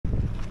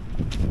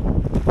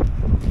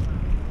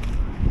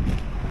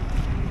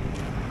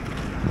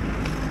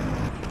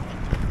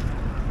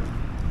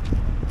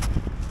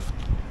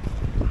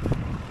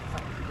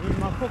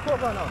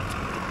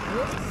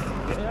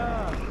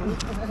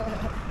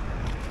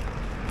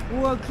We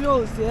were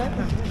close, yeah?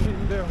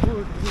 In the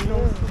hood, you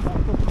know,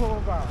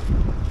 Makokoba.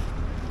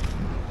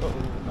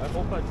 I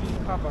hope I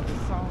didn't cover the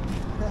sound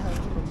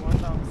from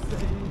what I'm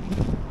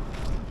saying.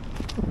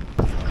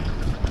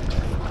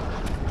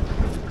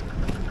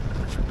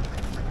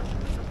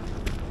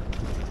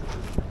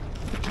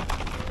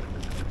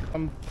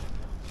 I'm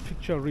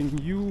picturing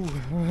you.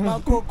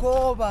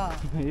 Makokoba.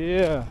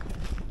 Yeah,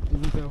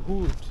 in the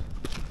hood.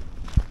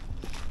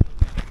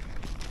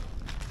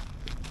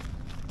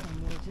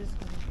 And we're just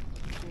gonna go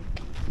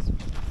through this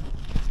one.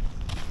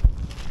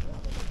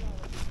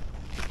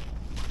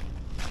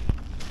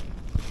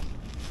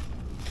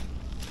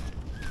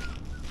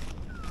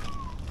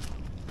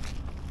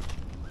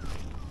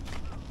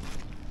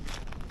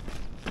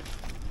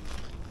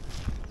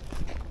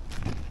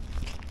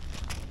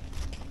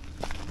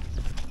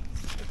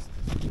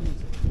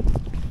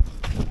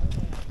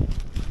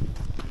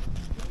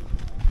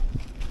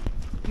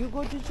 You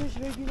go to church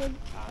regularly?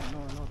 No,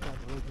 not that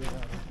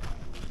regular.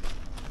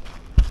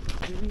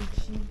 Very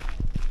cheap.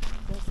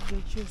 Just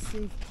get your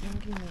safe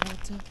drinking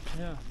water.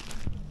 Yeah.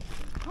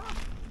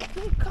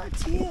 They cut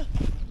here.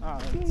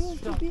 You It's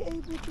used to be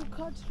able to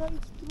cut right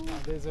through.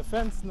 there's a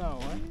fence now,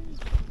 eh?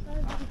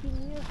 I've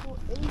been here for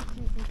ages.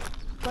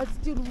 But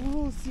still, we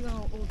will see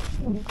how old.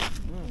 We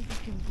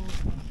can go.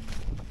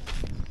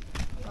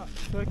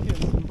 Turkey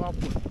and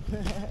Zimbabwe.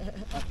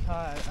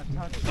 Attack.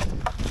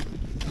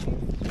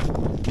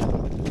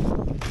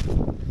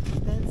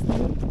 That's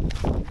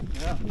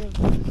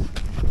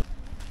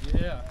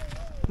Yeah.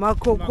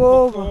 Makokoba.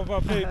 Makokoba,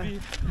 baby.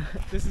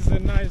 This is a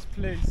nice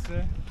place.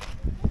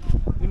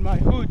 In my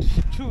hood,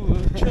 too.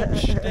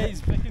 Church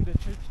days, back in the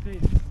church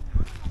days.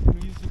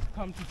 We used to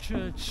come to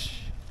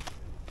church.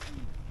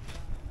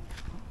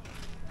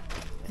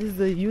 This is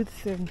the youth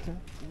center.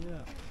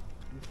 Yeah.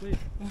 You see?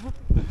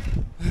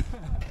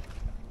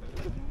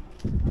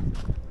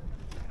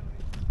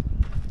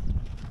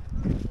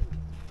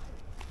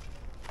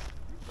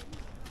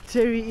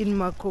 Terry in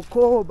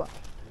Makokoba.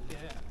 Yeah.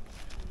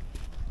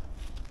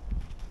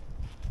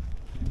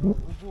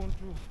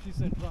 Ubuntu, peace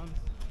and drums.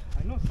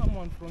 I know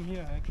someone from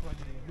here actually,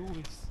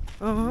 Louis.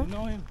 You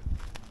know him?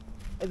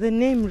 The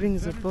name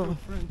rings a Very bell. good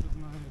friend of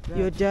mine. Dad.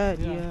 Your dad,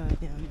 yeah.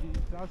 He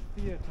does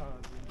theaters.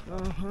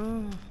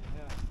 Yeah.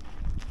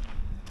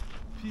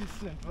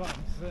 Peace and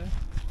drums.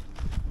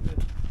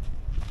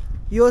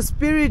 Your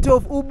spirit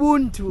of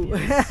Ubuntu.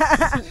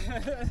 Yes.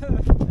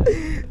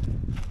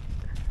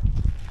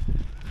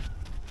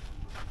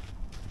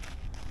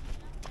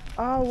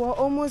 We're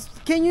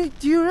almost. Do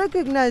you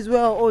recognize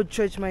where our old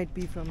church might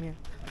be from here?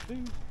 I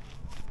think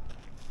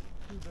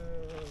to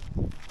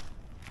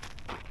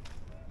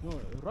the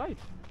right.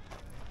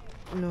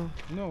 No,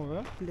 No,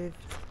 left.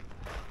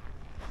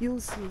 You'll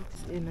see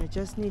it, and I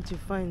just need to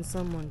find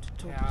someone to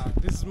talk Yeah,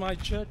 this is my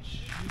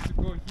church. Used to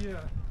go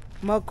here.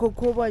 to.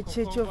 Makokoba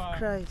Church of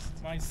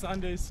Christ. My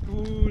Sunday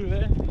school.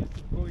 Used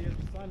to go here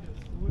to Sunday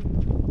school.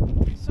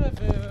 We used to have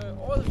an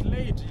old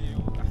lady.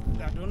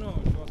 I don't know.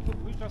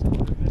 We just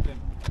couldn't them.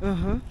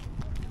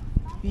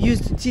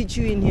 Used to teach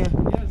you in here.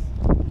 Yes.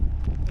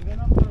 And then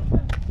after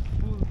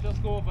we'll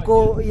just go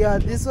over here. Yeah,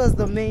 this was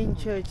the main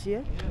church, yeah?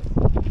 Yes.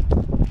 And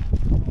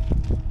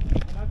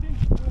I think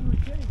when we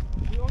came,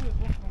 we always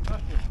walked from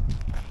that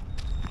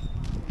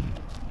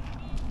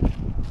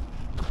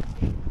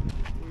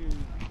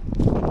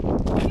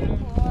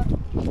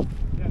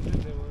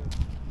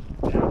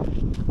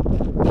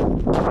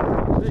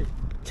way.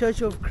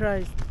 Church of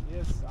Christ.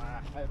 Yes,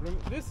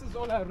 this is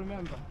all I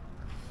remember.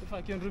 If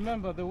I can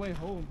remember the way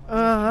home.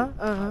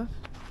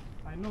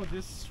 I know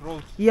this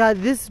road. Yeah,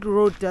 this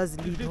road does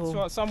lead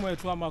home. Somewhere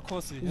to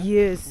Amakosi.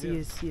 Yeah?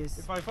 Yes.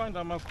 If I find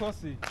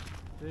Amakosi,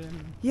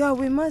 then... Yeah,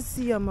 we must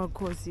see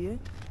Amakosi, eh?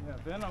 Yeah,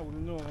 then I will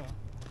know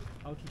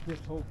how to get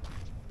home.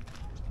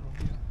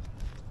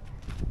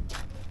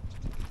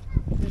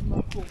 Then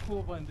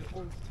Makokoba and the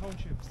old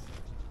townships.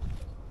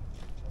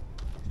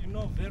 You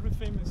know, very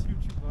famous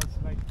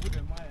YouTubers like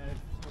Budemaya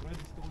have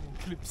already stolen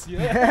clips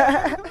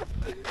here.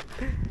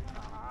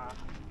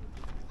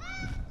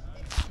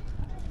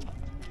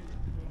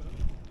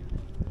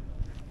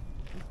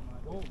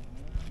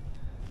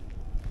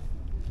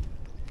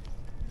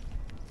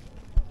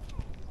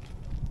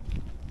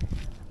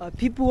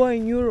 People who are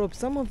in Europe,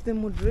 some of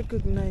them would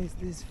recognize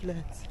these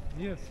flats.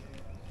 Yes.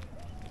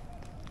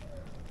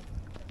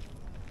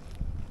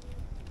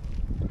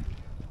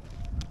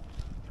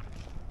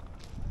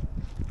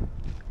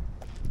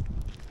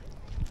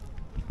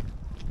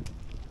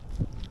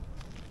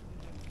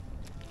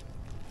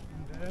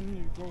 And then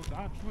you go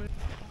that way.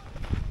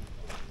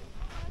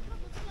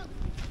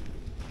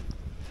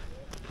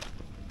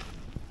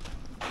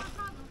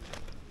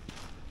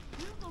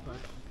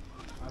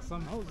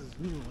 Some houses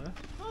new, eh?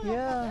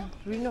 Yeah,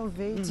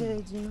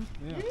 renovated, you know.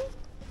 Yeah.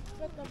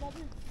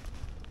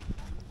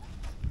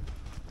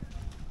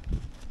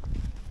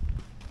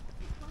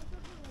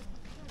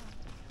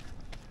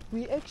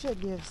 We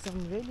actually have some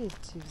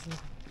relatives in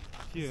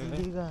Here,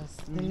 Vegas,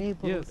 the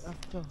neighborhood yes.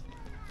 after.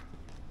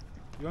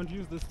 You want to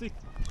use the stick?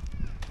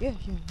 Yeah,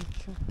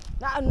 sure.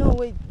 No,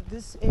 wait,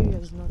 this area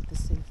is not the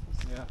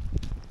safest. Yeah.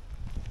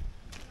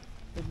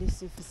 At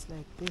least if it's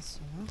like this,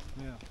 you know?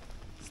 Yeah.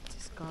 It's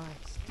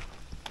disguised.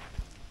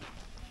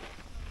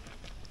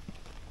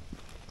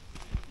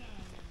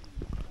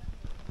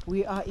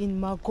 We are in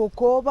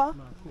Makokoba.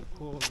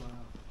 Makokoba.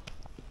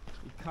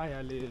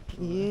 Ikhaya lethu.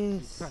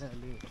 Yes. Ikhaya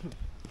lethu.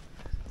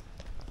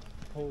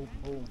 Home,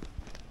 home.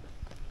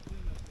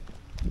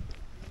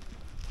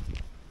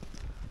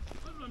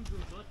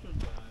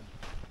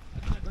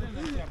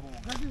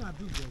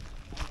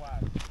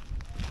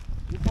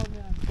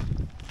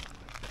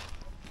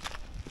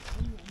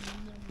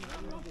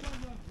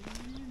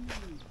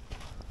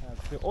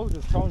 That's the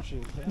oldest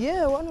township.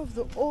 Yeah, one of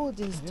the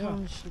oldest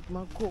township,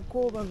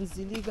 Makokoba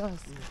Mziligas.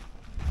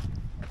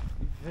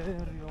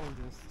 Very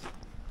oldest.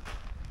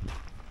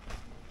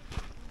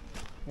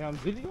 Yeah,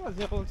 Mziligas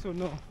you also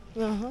know.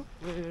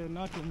 Where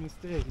nothing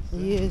mistakes.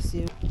 Yes,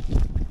 yeah.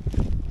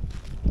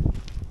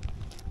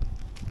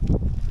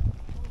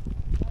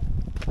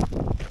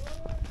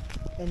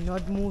 And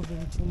not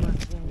moving too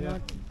much. Yeah.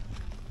 Not,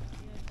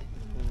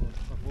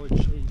 avoid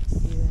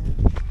shades. yeah.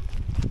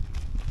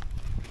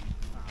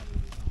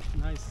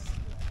 Nice.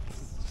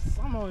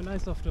 Somehow a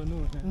nice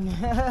afternoon.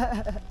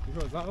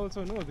 Because I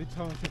also know the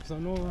township, so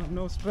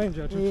no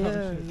stranger to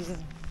townships. Yeah.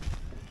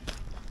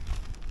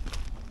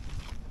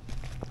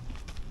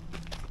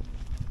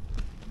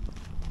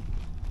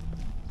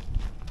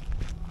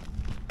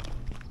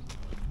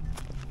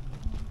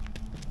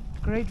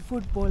 Great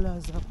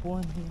footballers are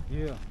born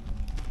here. Yeah.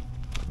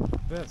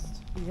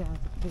 Best. Yeah,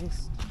 the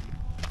best.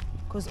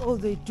 Because all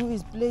they do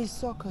is play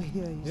soccer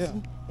here, you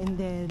see. And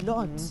there are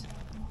lots.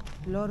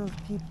 A lot of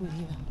people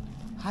here.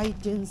 High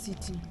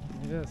density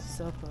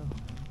suburb.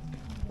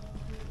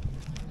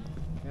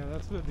 Yeah,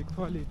 that's where the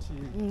quality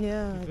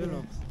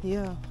develops.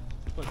 Yeah.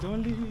 But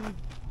only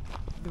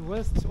the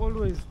West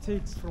always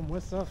takes from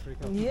West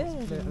Africa.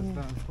 Players than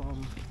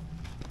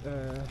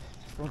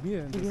from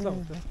here in the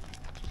South.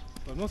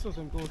 But most of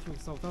them go to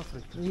South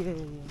Africa. Yeah.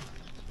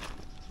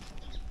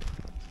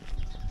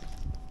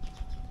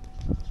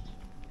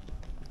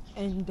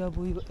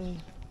 NWA.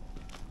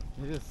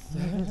 Yes.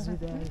 That's with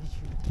the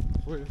attitude.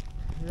 Well,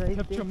 Right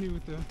capture there. me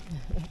with the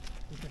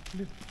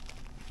clip.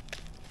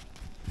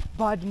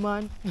 Bad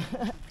man.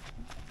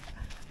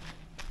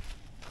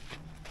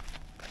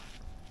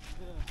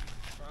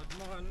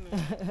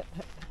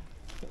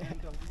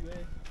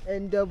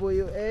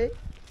 NWA.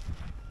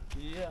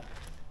 Yeah.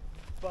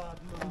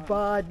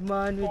 Bad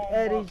man with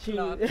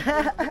attitude.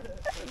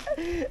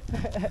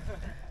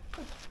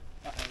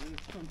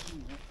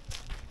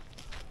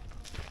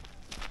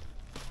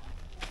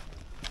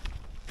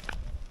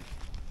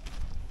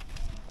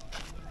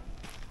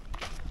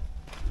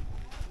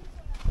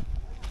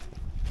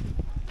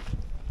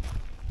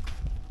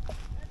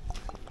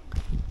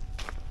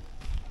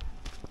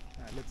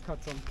 Let's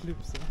cut some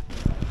clips. I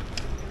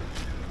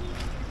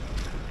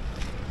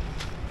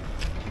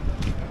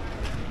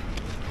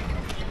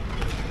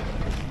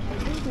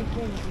think they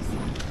came this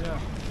way. Yeah.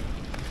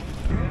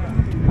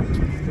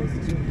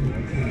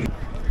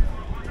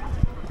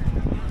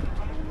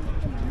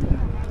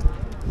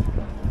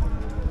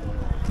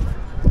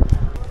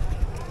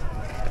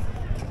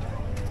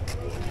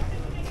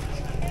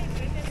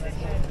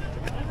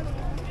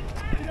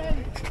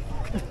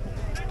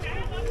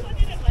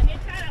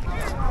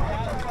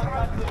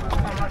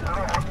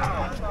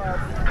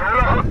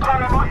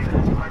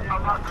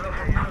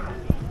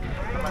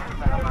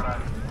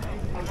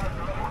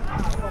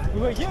 We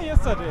were here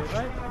yesterday,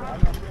 right?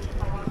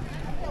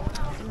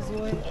 This is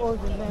where all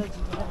the magic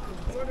happens.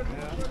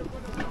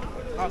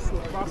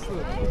 Hustle.